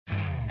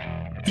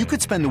You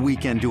could spend the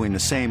weekend doing the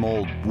same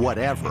old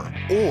whatever,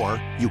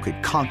 or you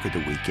could conquer the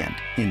weekend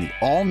in the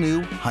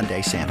all-new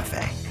Hyundai Santa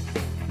Fe.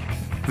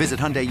 Visit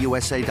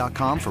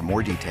HyundaiUSA.com for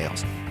more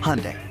details.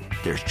 Hyundai,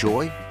 there's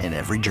joy in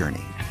every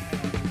journey.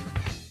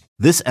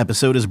 This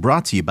episode is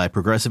brought to you by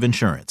Progressive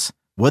Insurance.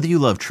 Whether you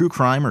love true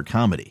crime or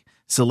comedy,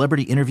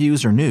 celebrity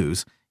interviews or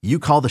news, you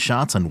call the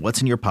shots on what's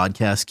in your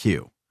podcast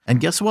queue. And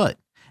guess what?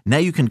 Now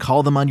you can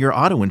call them on your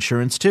auto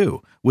insurance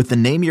too with the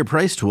Name Your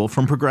Price tool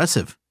from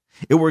Progressive.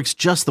 It works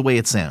just the way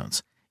it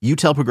sounds. You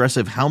tell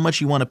Progressive how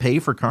much you want to pay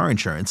for car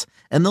insurance,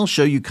 and they'll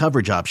show you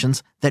coverage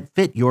options that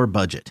fit your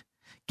budget.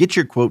 Get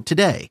your quote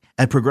today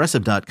at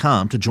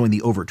Progressive.com to join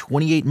the over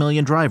 28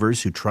 million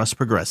drivers who trust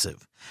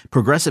Progressive.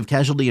 Progressive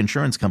Casualty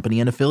Insurance Company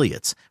and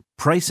Affiliates.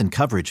 Price and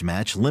coverage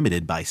match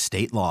limited by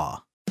state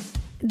law.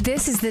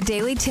 This is the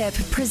Daily Tip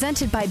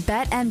presented by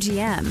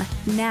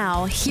BetMGM.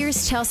 Now,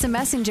 here's Chelsea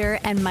Messenger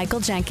and Michael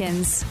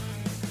Jenkins.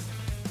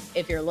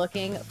 If you're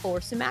looking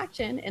for some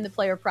action in the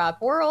player prop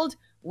world,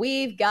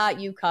 we've got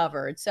you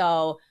covered.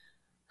 So,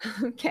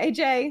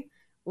 KJ,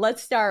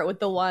 let's start with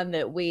the one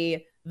that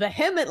we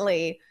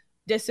vehemently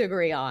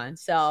disagree on.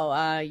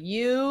 So,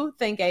 you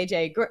think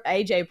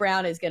AJ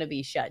Brown is going to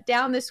be shut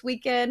down this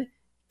weekend.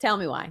 Tell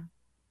me why.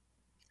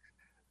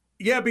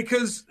 Yeah,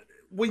 because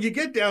when you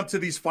get down to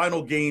these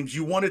final games,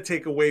 you want to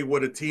take away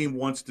what a team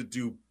wants to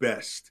do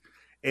best.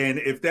 And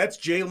if that's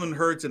Jalen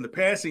Hurts in the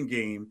passing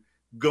game,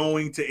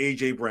 going to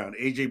A.J. Brown.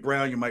 A.J.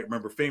 Brown, you might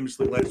remember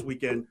famously last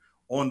weekend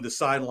on the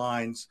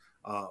sidelines,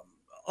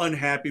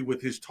 unhappy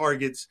with his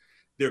targets.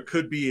 There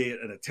could be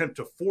an attempt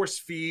to force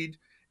feed.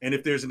 And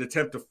if there's an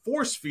attempt to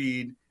force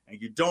feed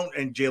and you don't,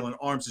 and Jalen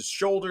arms his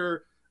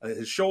shoulders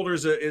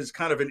is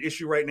kind of an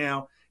issue right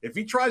now. If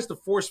he tries to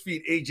force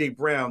feed A.J.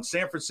 Brown,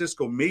 San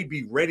Francisco may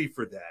be ready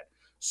for that.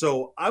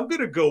 So I'm going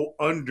to go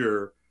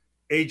under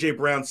A.J.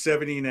 Brown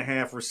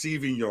 70.5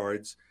 receiving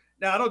yards.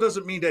 Now, that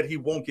doesn't mean that he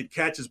won't get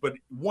catches, but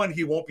one,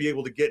 he won't be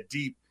able to get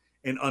deep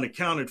and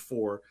unaccounted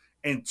for.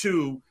 And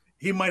two,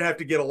 he might have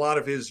to get a lot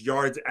of his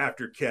yards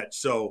after catch.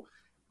 So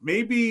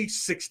maybe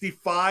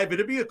 65.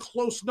 It'll be a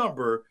close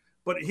number,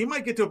 but he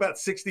might get to about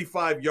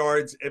 65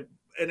 yards.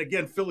 And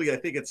again, Philly, I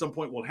think at some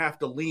point will have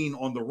to lean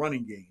on the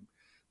running game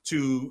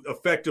to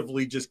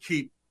effectively just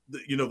keep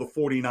the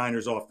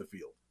 49ers off the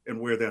field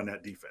and wear down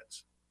that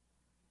defense.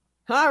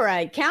 All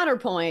right,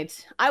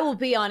 counterpoint. I will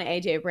be on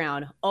A.J.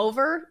 Brown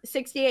over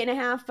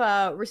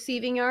 68.5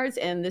 receiving yards,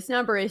 and this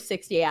number is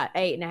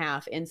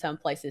 68.5 in some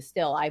places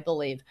still, I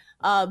believe.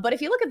 But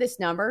if you look at this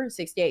number,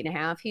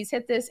 68.5, he's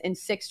hit this in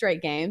 6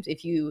 straight games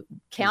if you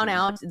count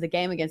out the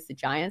game against the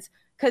Giants,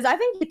 because I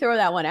think you throw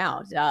that one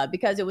out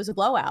because it was a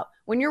blowout.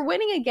 When you're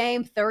winning a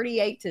game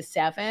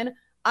 38-7,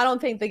 I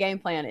don't think the game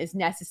plan is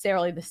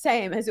necessarily the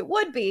same as it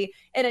would be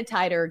in a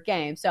tighter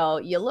game. So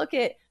you look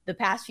at the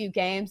past few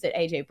games that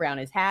A.J. Brown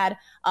has had,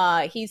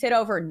 he's hit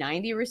over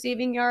 90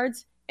 receiving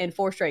yards in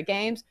 4 straight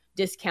games,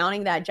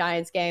 discounting that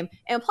Giants game.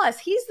 And plus,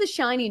 he's the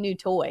shiny new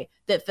toy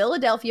that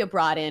Philadelphia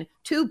brought in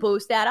to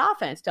boost that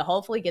offense, to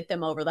hopefully get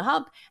them over the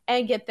hump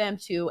and get them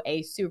to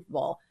a Super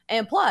Bowl.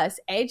 And plus,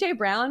 A.J.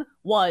 Brown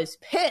was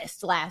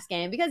pissed last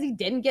game because he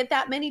didn't get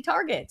that many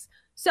targets.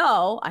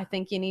 So I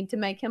think you need to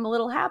make him a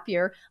little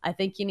happier. I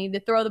think you need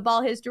to throw the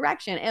ball his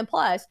direction. And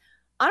plus,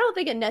 I don't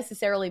think it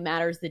necessarily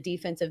matters the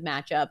defensive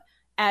matchup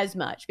as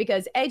much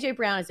because A.J.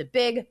 Brown is a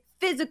big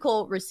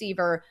physical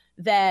receiver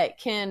that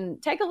can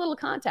take a little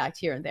contact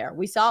here and there.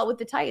 We saw it with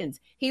the Titans.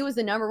 He was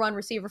the number 1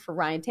 receiver for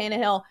Ryan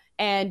Tannehill.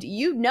 And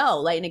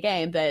late in the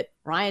game that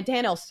Ryan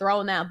Tannehill's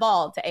throwing that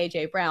ball to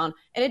A.J. Brown,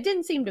 and it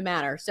didn't seem to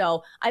matter.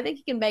 So I think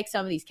he can make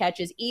some of these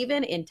catches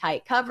even in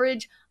tight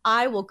coverage.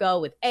 I will go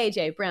with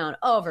A.J. Brown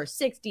over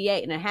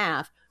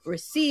 68.5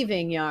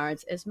 receiving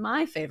yards as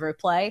my favorite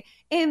play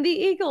in the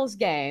Eagles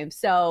game.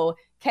 So,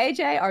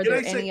 KJ, are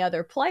there any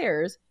other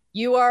players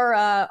you are,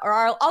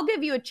 I'll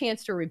give you a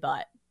chance to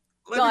rebut.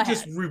 Let me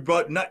just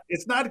rebut.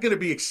 It's not going to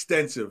be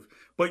extensive,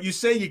 but you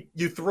say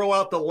you throw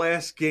out the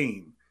last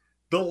game.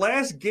 The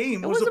last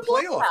game was a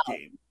playoff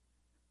game.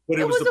 But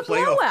it was a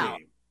playoff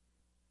game.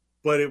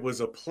 But it was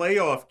a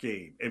playoff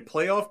game. And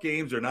playoff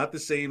games are not the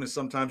same as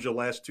sometimes your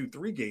last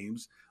 2-3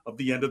 games of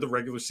the end of the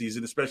regular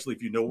season, especially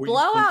if you know where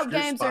blowout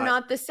games are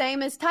not the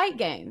same as tight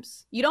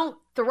games. You don't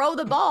throw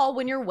the ball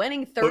when you're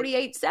winning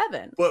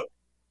 38-7. But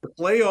the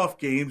playoff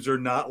games are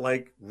not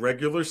like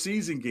regular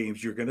season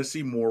games. You're going to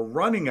see more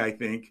running, I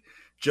think,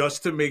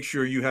 just to make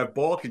sure you have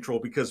ball control,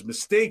 because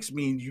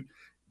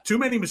too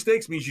many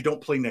mistakes means you don't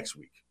play next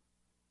week.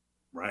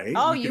 Right?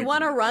 Oh, you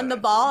want to run the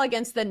ball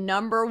against the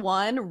number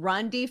 1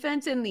 run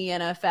defense in the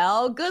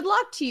NFL? Good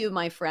luck to you,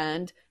 my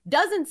friend.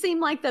 Doesn't seem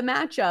like the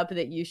matchup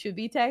that you should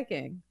be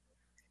taking.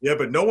 Yeah,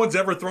 but no one's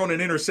ever thrown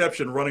an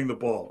interception running the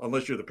ball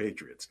unless you're the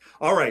Patriots.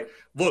 All right,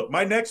 look,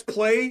 my next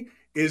play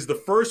is the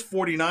first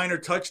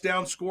 49er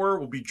touchdown scorer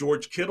will be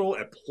George Kittle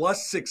at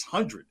plus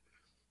 600.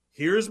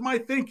 Here's my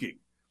thinking.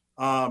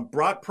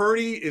 Brock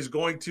Purdy is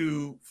going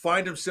to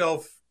find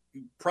himself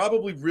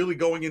probably really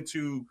going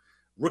into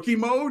rookie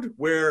mode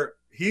where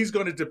he's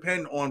going to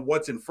depend on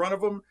what's in front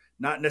of him,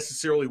 not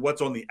necessarily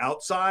what's on the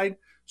outside.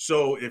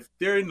 So if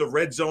they're in the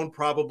red zone,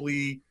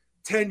 probably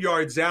 10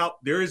 yards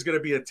out, there is going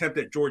to be an attempt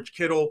at George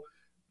Kittle,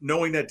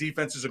 knowing that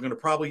defenses are going to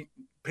probably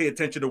pay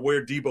attention to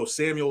where Deebo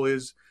Samuel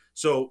is.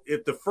 So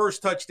if the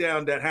first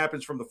touchdown that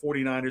happens from the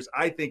 49ers,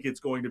 I think it's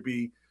going to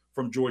be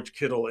from George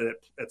Kittle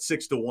at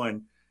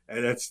 6-1.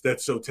 And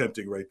that's so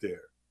tempting right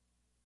there.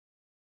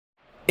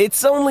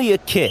 It's only a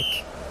kick,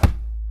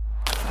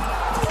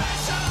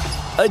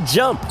 a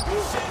jump,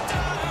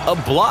 a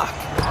block.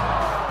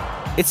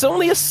 It's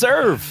only a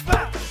serve.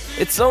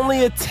 It's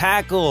only a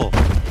tackle,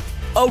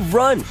 a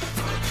run.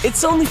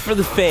 It's only for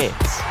the fans.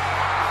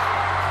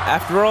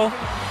 After all,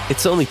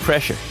 it's only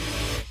pressure.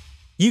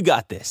 You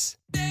got this.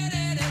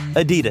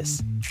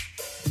 Adidas.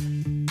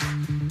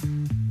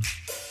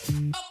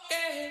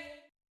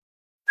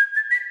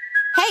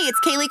 Hey, it's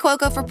Kaylee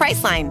Cuoco for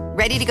Priceline.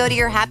 Ready to go to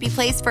your happy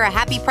place for a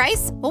happy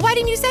price? Well, why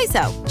didn't you say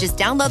so? Just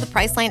download the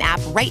Priceline app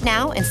right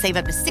now and save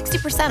up to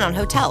 60% on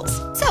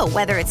hotels. So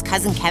whether it's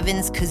Cousin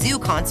Kevin's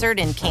Kazoo Concert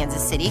in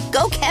Kansas City,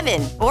 go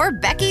Kevin, or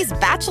Becky's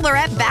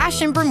Bachelorette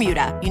Bash in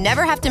Bermuda, you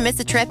never have to miss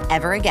a trip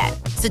ever again.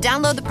 So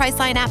download the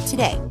Priceline app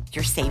today.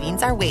 Your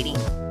savings are waiting.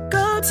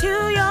 Go to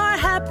your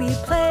happy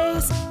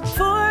place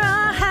for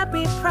a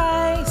happy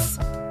price.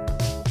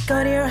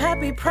 Go to your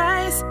happy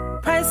price,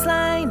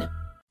 Priceline.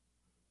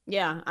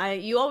 Yeah,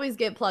 you always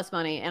get plus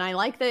money, and I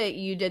like that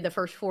you did the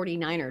first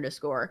 49er to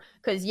score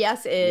because,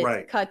 yes,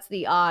 it cuts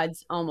the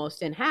odds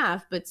almost in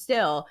half, but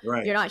still,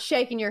 you're not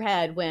shaking your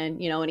head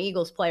when, an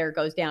Eagles player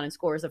goes down and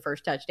scores the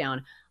first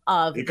touchdown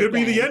of It could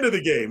be the end of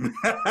the game.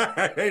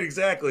 Right,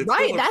 exactly.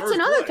 Right, that's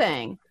another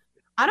thing.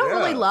 I don't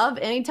really love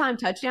anytime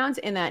touchdowns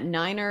in that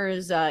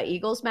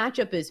Niners-Eagles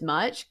matchup as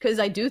much because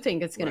I do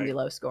think it's going to be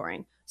low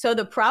scoring. So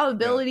the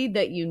probability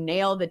that you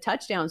nail the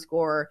touchdown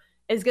score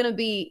is going to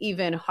be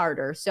even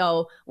harder.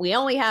 So we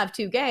only have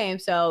 2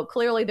 games, so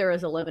clearly there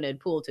is a limited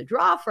pool to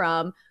draw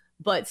from,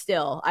 but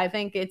still, I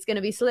think it's going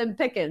to be slim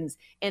pickings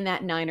in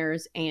that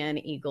Niners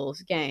and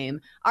Eagles game.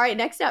 All right,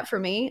 next up for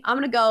me, I'm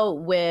going to go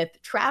with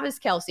Travis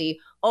Kelce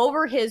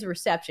over his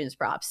receptions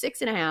prop,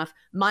 6.5,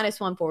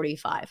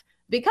 -145,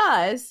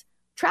 because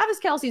Travis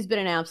Kelce's been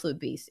an absolute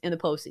beast in the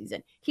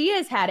postseason. He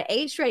has had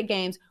 8 straight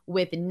games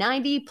with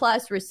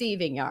 90-plus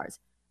receiving yards.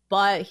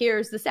 But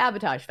here's the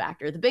sabotage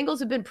factor. The Bengals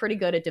have been pretty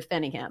good at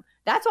defending him.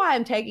 That's why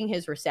I'm taking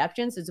his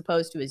receptions as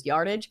opposed to his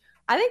yardage.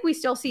 I think we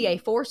still see a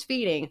force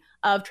feeding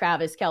of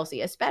Travis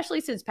Kelce, especially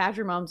since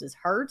Patrick Mahomes is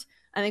hurt.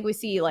 I think we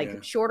see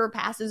shorter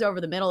passes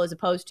over the middle as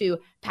opposed to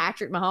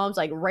Patrick Mahomes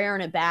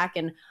rearing it back.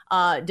 And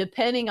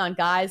depending on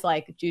guys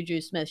like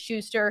Juju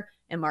Smith-Schuster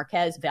and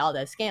Marquez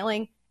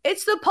Valdes-Scantling,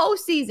 it's the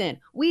postseason.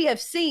 We have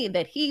seen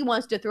that he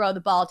wants to throw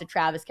the ball to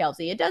Travis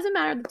Kelce. It doesn't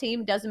matter the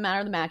team, doesn't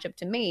matter the matchup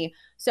to me.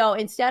 So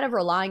instead of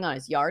relying on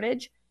his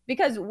yardage,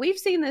 because we've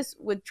seen this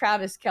with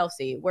Travis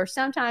Kelce, where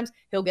sometimes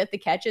he'll get the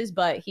catches,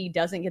 but he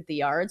doesn't get the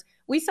yards.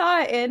 We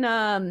saw it in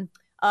the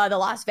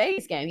Las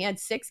Vegas game. He had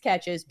 6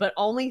 catches, but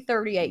only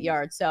 38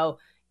 yards. So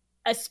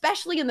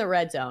especially in the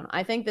red zone,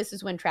 I think this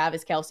is when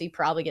Travis Kelce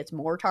probably gets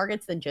more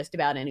targets than just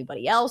about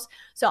anybody else.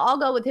 So I'll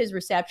go with his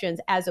receptions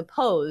as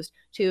opposed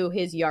to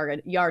his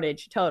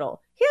yardage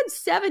total. He had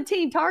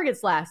 17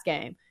 targets last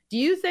game. Do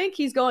you think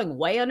he's going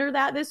way under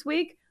that this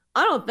week?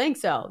 I don't think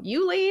so.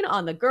 You lean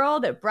on the girl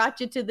that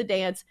brought you to the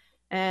dance,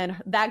 and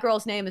that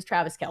girl's name is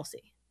Travis Kelce.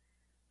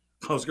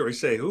 I was going to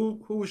say, who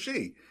was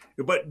she?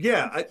 But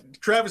yeah,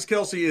 Travis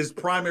Kelce is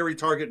primary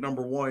target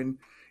number 1.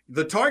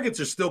 The targets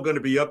are still going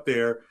to be up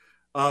there.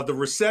 The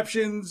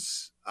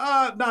receptions,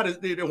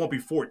 it won't be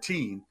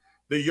 14.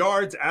 The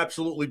yards,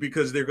 absolutely,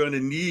 because they're going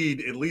to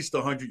need at least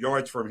 100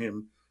 yards from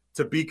him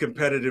to be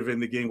competitive in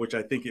the game, which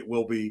I think it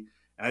will be.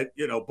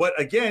 But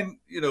again,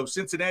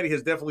 Cincinnati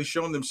has definitely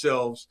shown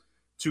themselves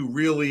to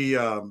really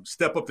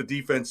step up the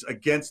defense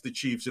against the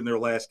Chiefs in their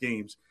last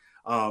games.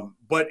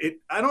 But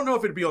I don't know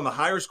if it'd be on the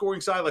higher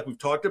scoring side like we've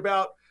talked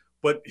about,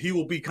 but he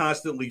will be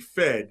constantly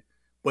fed.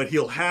 But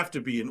he'll have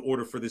to be in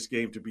order for this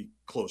game to be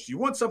close. You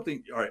want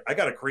something? All right, I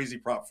got a crazy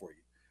prop for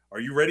you. Are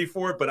you ready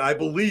for it? But I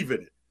believe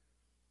in it.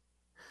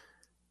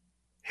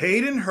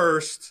 Hayden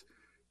Hurst,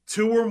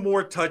 2 or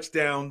more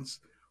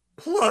touchdowns,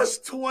 plus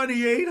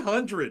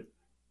 2,800.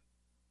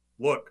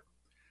 Look,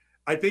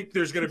 I think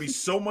there's going to be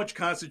so much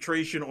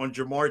concentration on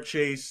Jamar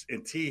Chase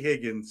and T.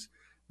 Higgins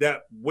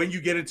that when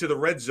you get into the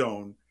red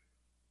zone,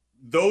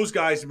 those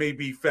guys may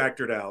be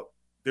factored out.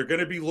 They're going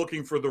to be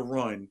looking for the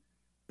run,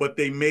 but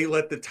they may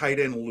let the tight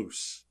end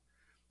loose.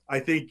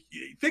 I think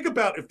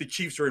about if the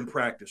Chiefs are in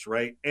practice,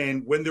 right?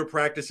 And when they're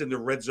practicing their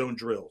red zone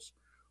drills,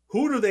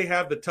 who do they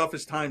have the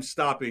toughest time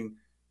stopping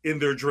in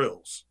their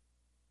drills?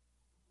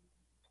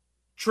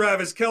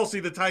 Travis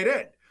Kelce, the tight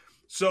end.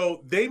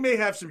 So they may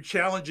have some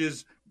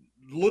challenges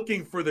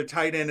looking for the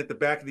tight end at the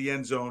back of the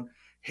end zone.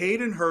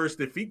 Hayden Hurst,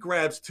 if he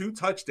grabs 2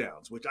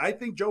 touchdowns, which I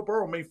think Joe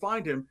Burrow may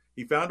find him,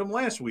 he found him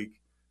last week.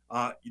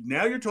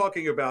 Now you're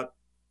talking about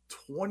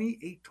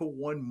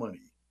 28-1 money.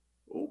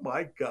 Oh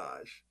my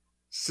gosh.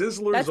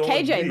 Sizzler's That's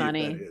KJ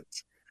money.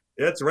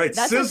 That's right.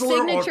 That's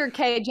Sizzler a signature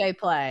KJ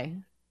play.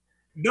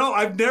 No,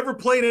 I've never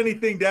played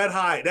anything that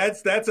high.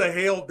 That's a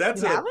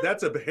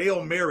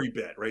Hail Mary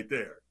bet right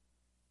there.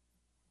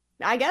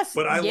 I guess,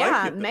 but like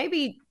it,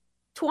 maybe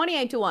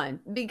 28-1,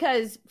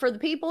 because for the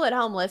people at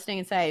home listening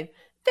and say,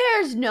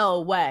 there's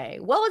no way.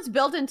 Well, it's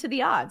built into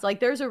the odds. Like,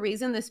 there's a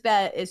reason this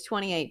bet is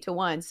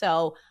 28-1.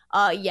 So,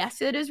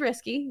 yes, it is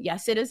risky.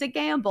 Yes, it is a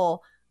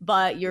gamble,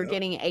 but you're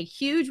getting a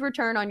huge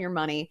return on your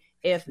money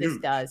if this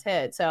does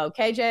hit. So,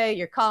 KJ,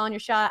 you're calling your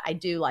shot. I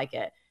do like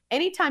it.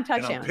 Anytime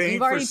touchdown.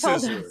 You've already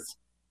told us.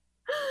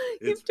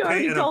 You've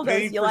already told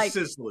us you like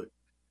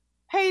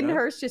Hayden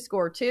Hurst to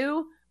score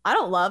 2. I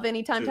don't love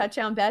anytime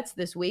touchdown bets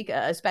this week,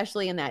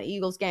 especially in that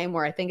Eagles game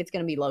where I think it's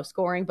going to be low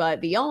scoring.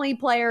 But the only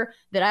player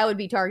that I would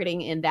be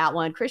targeting in that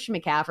one, Christian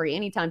McCaffrey,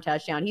 anytime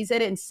touchdown. He's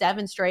hit it in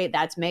 7 straight.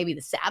 That's maybe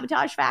the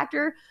sabotage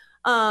factor.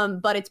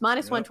 But it's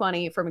minus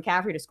 120 for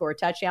McCaffrey to score a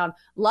touchdown.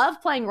 Love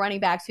playing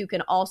running backs who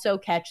can also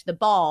catch the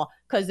ball,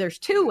 because there's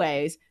 2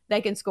 ways they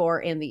can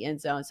score in the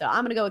end zone. So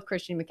I'm going to go with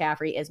Christian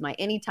McCaffrey as my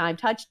anytime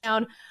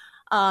touchdown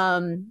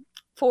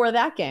for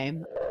that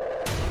game.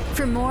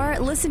 For more,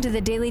 listen to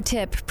the Daily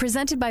Tip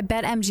presented by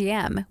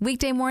BetMGM.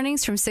 Weekday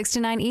mornings from 6 to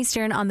 9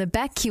 Eastern on the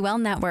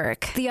BetQL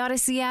network, the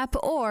Odyssey app,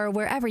 or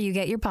wherever you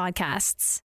get your podcasts.